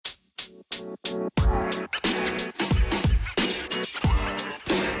Hey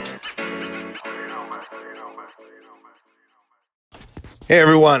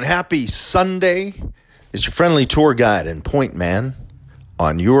everyone, happy Sunday. It's your friendly tour guide and point man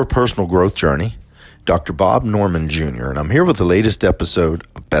on your personal growth journey, Dr. Bob Norman Jr., and I'm here with the latest episode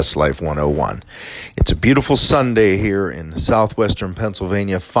of Best Life 101. It's a beautiful Sunday here in southwestern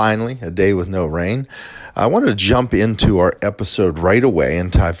Pennsylvania, finally, a day with no rain. I want to jump into our episode right away,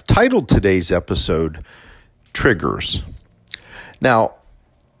 and I've titled today's episode, Triggers. Now,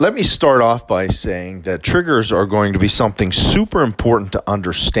 let me start off by saying that triggers are going to be something super important to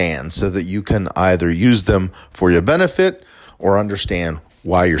understand so that you can either use them for your benefit or understand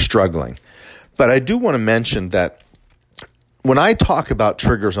why you're struggling. But I do want to mention that when I talk about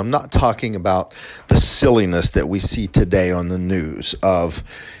triggers, I'm not talking about the silliness that we see today on the news of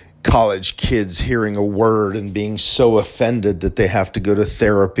college kids hearing a word and being so offended that they have to go to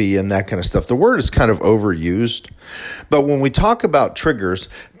therapy and that kind of stuff. The word is kind of overused. But when we talk about triggers,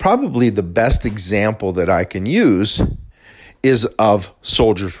 probably the best example that I can use is of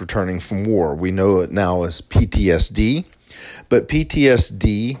soldiers returning from war. We know it now as PTSD, but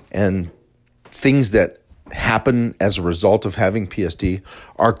PTSD and things that happen as a result of having PTSD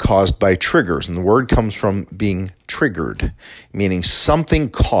are caused by triggers. And the word comes from being triggered, meaning something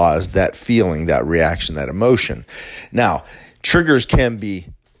caused that feeling, that reaction, that emotion. Now, triggers can be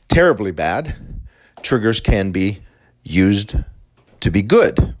terribly bad. Triggers can be used to be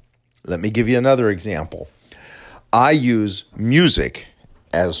good. Let me give you another example. I use music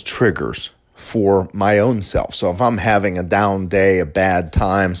as triggers for my own self. So if I'm having a down day, a bad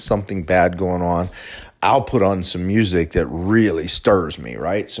time, something bad going on, I'll put on some music that really stirs me,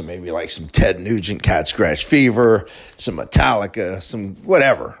 right? So maybe like some Ted Nugent, Cat Scratch Fever, some Metallica, some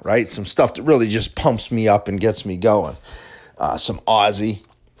whatever, right? Some stuff that really just pumps me up and gets me going. Some Ozzy.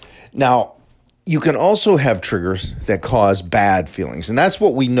 Now, you can also have triggers that cause bad feelings. And that's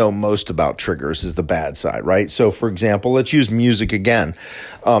what we know most about triggers is the bad side, right? So for example, let's use music again.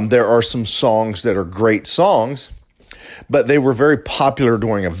 There are some songs that are great songs, but they were very popular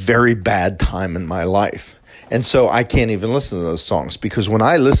during a very bad time in my life. And so I can't even listen to those songs because when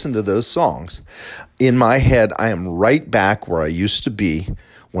I listen to those songs, in my head, I am right back where I used to be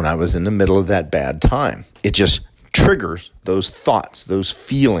when I was in the middle of that bad time. It just triggers those thoughts, those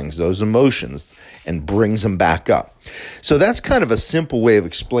feelings, those emotions, and brings them back up. So that's kind of a simple way of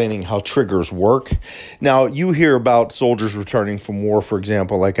explaining how triggers work. Now, you hear about soldiers returning from war, for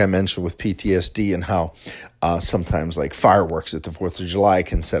example, like I mentioned with PTSD, and how sometimes like fireworks at the 4th of July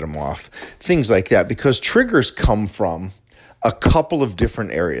can set them off, things like that, because triggers come from a couple of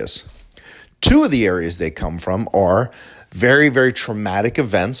different areas. Two of the areas they come from are very, very traumatic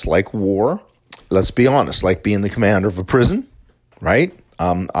events like war. Let's be honest, like being the commander of a prison, right?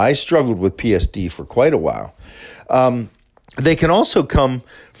 I struggled with PSD for quite a while. They can also come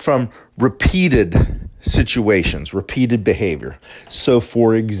from repeated situations, repeated behavior. So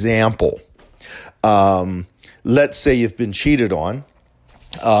for example, let's say you've been cheated on,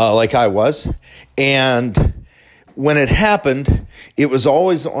 like I was, and when it happened, it was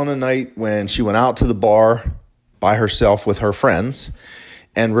always on a night when she went out to the bar by herself with her friends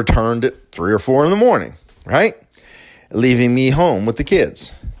and returned at 3 or 4 in the morning, right? Leaving me home with the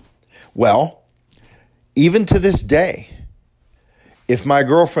kids. Well, even to this day, if my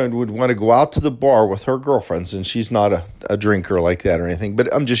girlfriend would want to go out to the bar with her girlfriends, and she's not a drinker like that or anything, but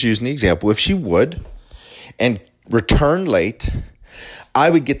I'm just using the example, if she would and return late, I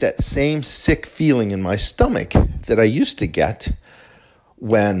would get that same sick feeling in my stomach that I used to get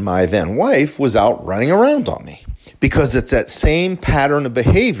when my then wife was out running around on me. Because it's that same pattern of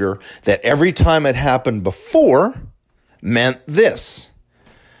behavior that every time it happened before meant this.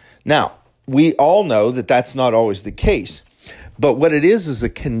 Now, we all know that that's not always the case. But what it is a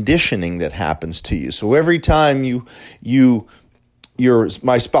conditioning that happens to you. So every time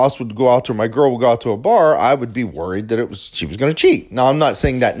my spouse would go out or my girl would go out to a bar, I would be worried that she was going to cheat. Now, I'm not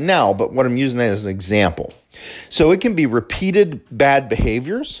saying that now, but what I'm using that as an example. So it can be repeated bad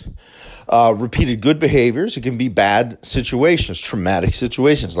behaviors, repeated good behaviors. It can be bad situations, traumatic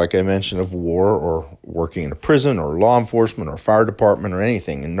situations, like I mentioned, of war or working in a prison or law enforcement or fire department or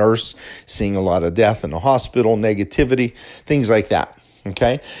anything. A nurse, seeing a lot of death in the hospital, negativity, things like that.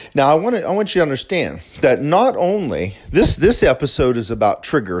 Okay. Now I want you to understand that not only this episode is about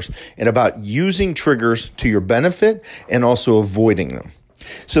triggers and about using triggers to your benefit and also avoiding them.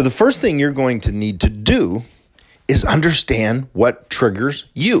 So the first thing you're going to need to do is understand what triggers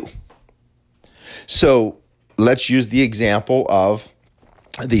you. So let's use the example of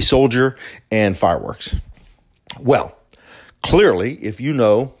the soldier and fireworks. Well, clearly, if you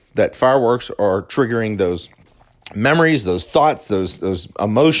know that fireworks are triggering those memories, those thoughts, those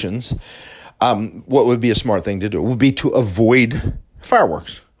emotions, what would be a smart thing to do? It would be to avoid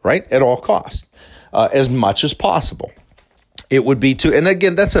fireworks, right? At all costs, as much as possible. It would be to, and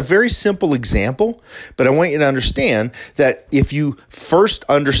again, that's a very simple example, but I want you to understand that if you first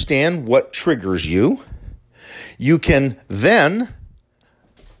understand what triggers you, you can then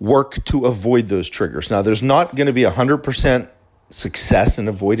work to avoid those triggers. Now, there's not going to be 100% success in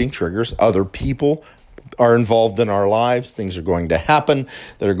avoiding triggers. Other people are involved in our lives. Things are going to happen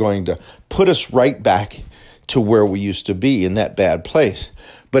that are going to put us right back to where we used to be, in that bad place.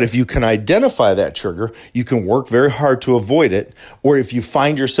 But if you can identify that trigger, you can work very hard to avoid it. Or if you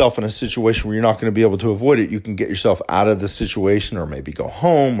find yourself in a situation where you're not going to be able to avoid it, you can get yourself out of the situation, or maybe go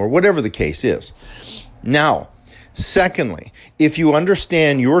home, or whatever the case is. Now, secondly, if you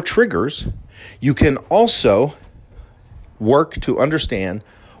understand your triggers, you can also work to understand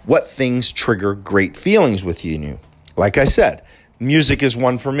what things trigger great feelings within you. Like I said, music is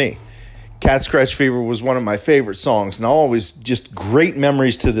one for me. Cat Scratch Fever was one of my favorite songs, and I always just great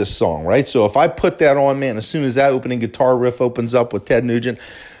memories to this song, right? So if I put that on, man, as soon as that opening guitar riff opens up with Ted Nugent,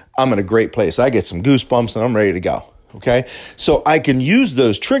 I'm in a great place. I get some goosebumps and I'm ready to go, okay? So I can use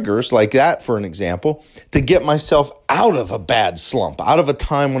those triggers like that, for an example, to get myself out of a bad slump, out of a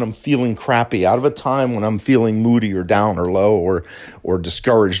time when I'm feeling crappy, out of a time when I'm feeling moody or down or low or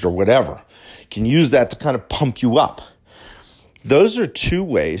discouraged or whatever. You can use that to kind of pump you up. Those are two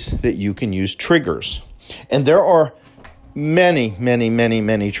ways that you can use triggers. And there are many, many, many,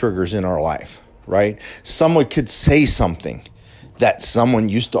 many triggers in our life, right? Someone could say something that someone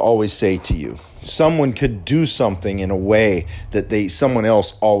used to always say to you. Someone could do something in a way that someone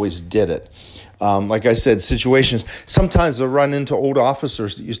else always did it. Like I said, situations, sometimes I'll run into old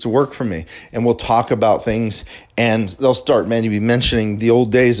officers that used to work for me, and we'll talk about things, and they'll start maybe mentioning the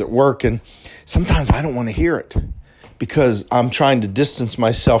old days at work, and sometimes I don't want to hear it, because I'm trying to distance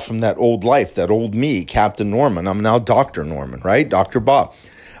myself from that old life, that old me, Captain Norman. I'm now Dr. Norman, right? Dr. Bob.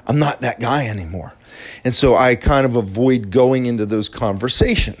 I'm not that guy anymore. And so I kind of avoid going into those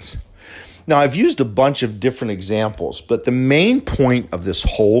conversations. Now, I've used a bunch of different examples, but the main point of this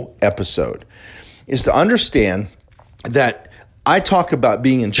whole episode is to understand that I talk about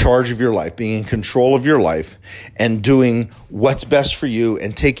being in charge of your life, being in control of your life, and doing what's best for you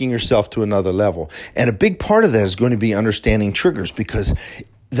and taking yourself to another level. And a big part of that is going to be understanding triggers, because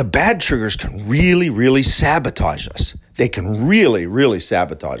the bad triggers can really, really sabotage us. They can really, really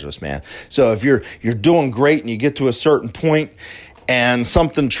sabotage us, man. So if you're doing great and you get to a certain point and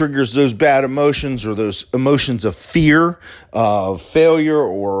something triggers those bad emotions, or those emotions of fear, of failure,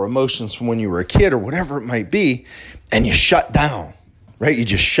 or emotions from when you were a kid, or whatever it might be, and you shut down, right? You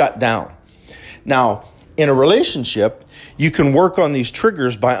just shut down. Now, in a relationship, you can work on these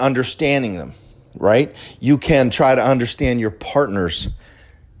triggers by understanding them, right? You can try to understand your partner's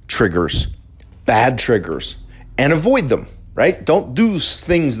triggers, bad triggers, and avoid them, right? Don't do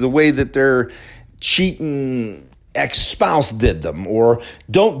things the way that their cheating ex-spouse did them, or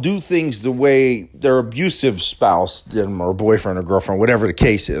don't do things the way their abusive spouse did them, or boyfriend or girlfriend, whatever the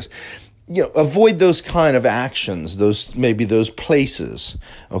case is. Avoid those kind of actions, maybe those places,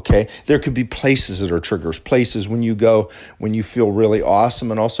 okay? There could be places that are triggers, places when you go, when you feel really awesome,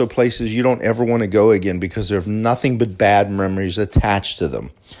 and also places you don't ever want to go again because there have nothing but bad memories attached to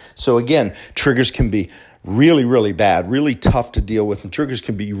them. So again, triggers can be really, really bad, really tough to deal with, and triggers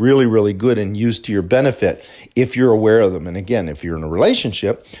can be really, really good and used to your benefit if you're aware of them. And again, if you're in a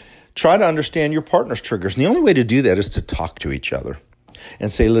relationship, try to understand your partner's triggers. And the only way to do that is to talk to each other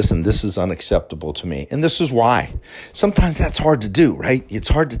and say, listen, this is unacceptable to me, and this is why. Sometimes that's hard to do, right? It's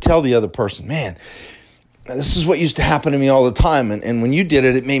hard to tell the other person, man, this is what used to happen to me all the time, and when you did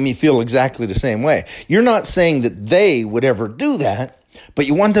it, it made me feel exactly the same way. You're not saying that they would ever do that, but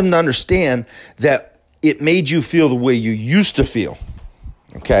you want them to understand that it made you feel the way you used to feel,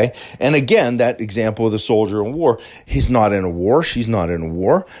 okay? And again, that example of the soldier in war, he's not in a war, she's not in a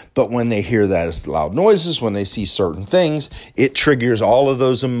war, but when they hear those loud noises, when they see certain things, it triggers all of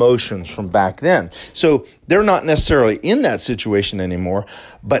those emotions from back then. So they're not necessarily in that situation anymore,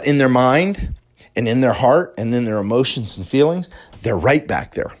 but in their mind and in their heart and in their emotions and feelings, they're right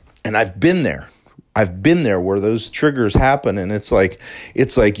back there. And I've been there. I've been there where those triggers happen, and it's like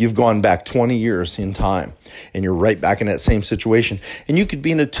you've gone back 20 years in time, and you're right back in that same situation. And you could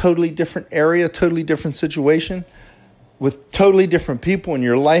be in a totally different area, totally different situation, with totally different people in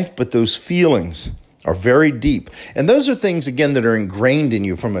your life, but those feelings are very deep. And those are things, again, that are ingrained in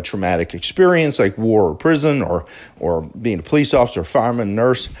you from a traumatic experience like war or prison, or being a police officer, fireman,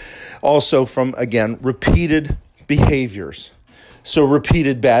 nurse. Also from, again, repeated behaviors. So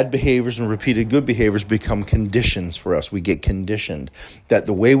repeated bad behaviors and repeated good behaviors become conditions for us. We get conditioned that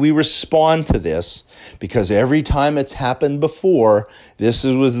the way we respond to this, because every time it's happened before, this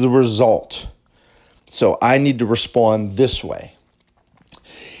was the result. So I need to respond this way.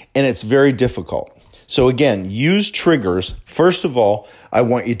 And it's very difficult. So again, use triggers. First of all, I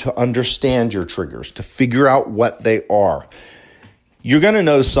want you to understand your triggers, to figure out what they are. You're going to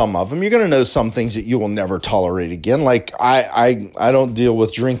know some of them. You're going to know some things that you will never tolerate again. Like I don't deal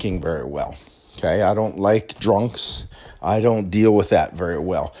with drinking very well. Okay, I don't like drunks. I don't deal with that very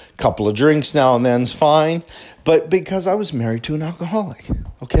well. A couple of drinks now and then is fine, but because I was married to an alcoholic.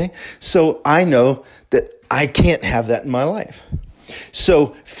 Okay, so I know that I can't have that in my life.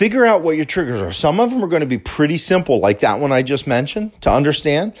 So figure out what your triggers are. Some of them are going to be pretty simple, like that one I just mentioned, to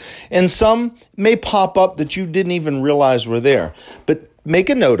understand. And some may pop up that you didn't even realize were there. But make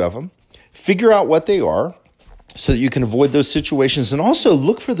a note of them. Figure out what they are so that you can avoid those situations. And also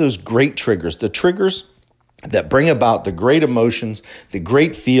look for those great triggers, the triggers that bring about the great emotions, the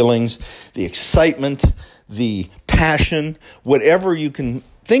great feelings, the excitement, the passion, whatever you can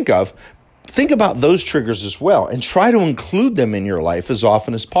think of. Think about those triggers as well and try to include them in your life as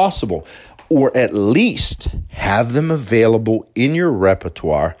often as possible, or at least have them available in your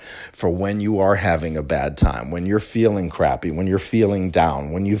repertoire for when you are having a bad time, when you're feeling crappy, when you're feeling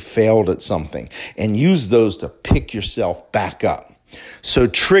down, when you've failed at something, and use those to pick yourself back up. So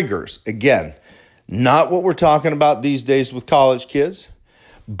triggers, again, not what we're talking about these days with college kids,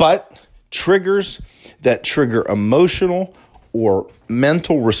 but triggers that trigger emotional or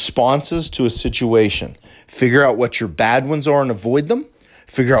mental responses to a situation. Figure out what your bad ones are and avoid them.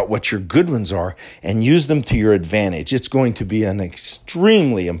 Figure out what your good ones are and use them to your advantage. It's going to be an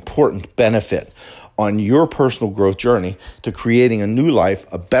extremely important benefit on your personal growth journey to creating a new life,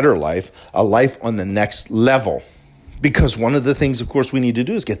 a better life, a life on the next level. Because one of the things, of course, we need to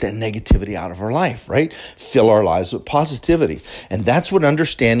do is get that negativity out of our life, right? Fill our lives with positivity. And that's what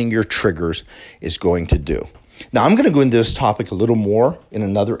understanding your triggers is going to do. Now, I'm going to go into this topic a little more in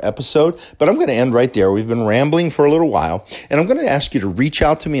another episode, but I'm going to end right there. We've been rambling for a little while, and I'm going to ask you to reach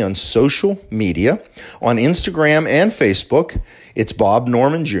out to me on social media, on Instagram and Facebook. It's Bob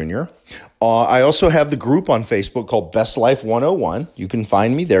Norman Jr. I also have the group on Facebook called Best Life 101. You can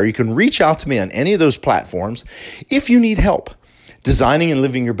find me there. You can reach out to me on any of those platforms if you need help designing and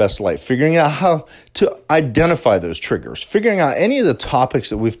living your best life, figuring out how to identify those triggers, figuring out any of the topics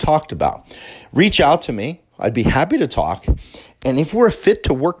that we've talked about. Reach out to me. I'd be happy to talk. And if we're fit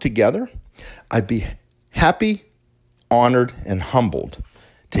to work together, I'd be happy, honored, and humbled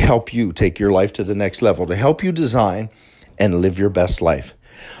to help you take your life to the next level, to help you design and live your best life.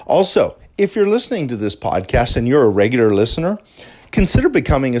 Also, if you're listening to this podcast and you're a regular listener, consider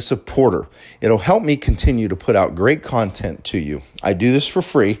becoming a supporter. It'll help me continue to put out great content to you. I do this for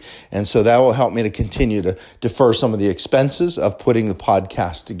free, and so that will help me to continue to defer some of the expenses of putting the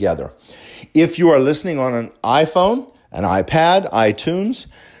podcast together. If you are listening on an iPhone, an iPad, iTunes,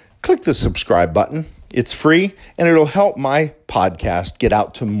 click the subscribe button. It's free, and it'll help my podcast get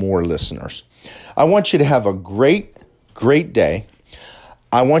out to more listeners. I want you to have a great day.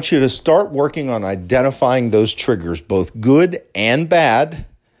 I want you to start working on identifying those triggers, both good and bad,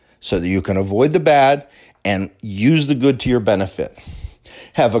 so that you can avoid the bad and use the good to your benefit.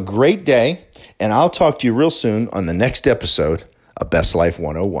 Have a great day, and I'll talk to you real soon on the next episode of Best Life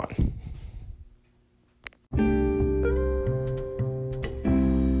 101.